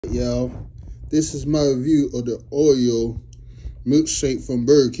y'all. This is my review of the Oreo milkshake from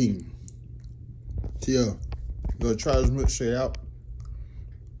Burger King. So yeah, we're gonna try this milkshake out.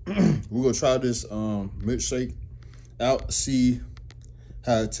 We're gonna try this milkshake out, see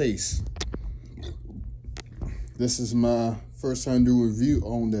how it tastes. This is my first time doing a review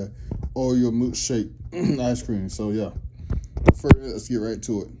on the Oreo milkshake ice cream. So yeah, first let's get right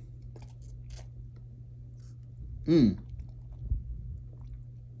to it.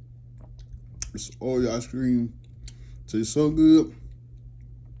 This Oreo ice cream tastes so good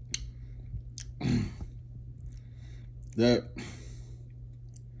that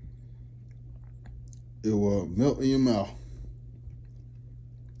it will melt in your mouth.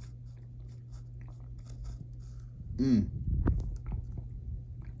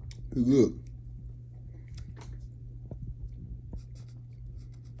 It's good.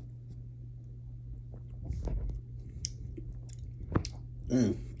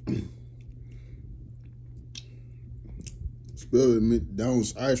 Damn. It's better than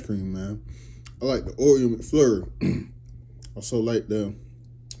McDonald's ice cream, man. I like the Oreo McFlurry. I also like the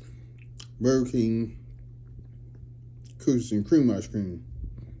Burger King cookies and cream ice cream.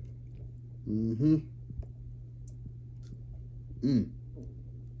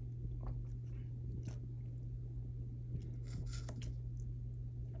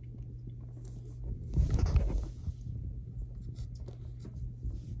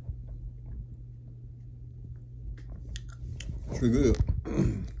 It's pretty good.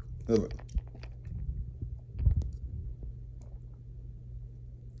 Love it.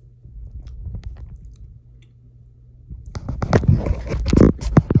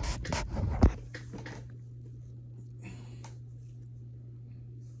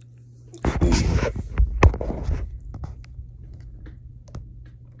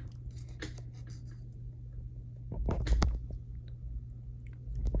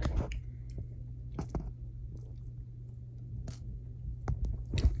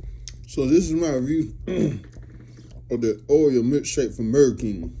 So this is my review of the Oreo milkshake from Burger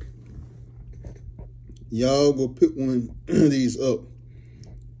King. Y'all go pick one of these up.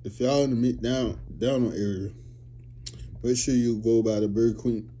 If y'all in the McDonald area, make sure you go by the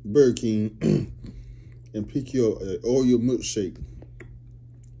Burger King and pick your Oreo milkshake.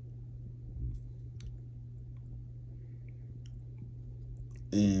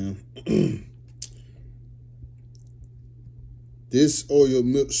 And this Oreo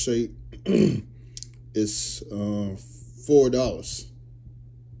milkshake is $4.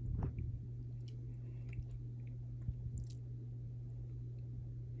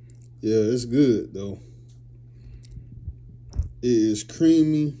 Yeah, it's good though. It is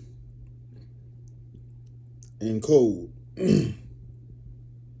creamy and cold.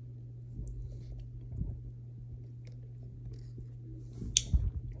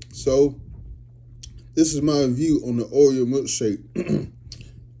 So this is my review on the Oreo milkshake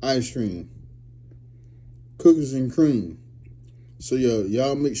ice cream, cookies and cream. So yeah,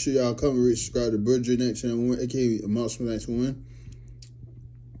 y'all make sure y'all comment, rate, subscribe to Burger 1991, aka Monster 91,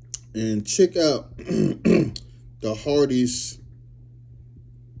 and check out the Hardee's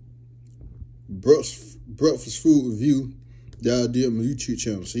breakfast food review that I did on my YouTube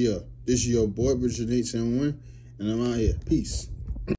channel. So yeah, this is your boy Burger 1991, and I'm out here. Peace.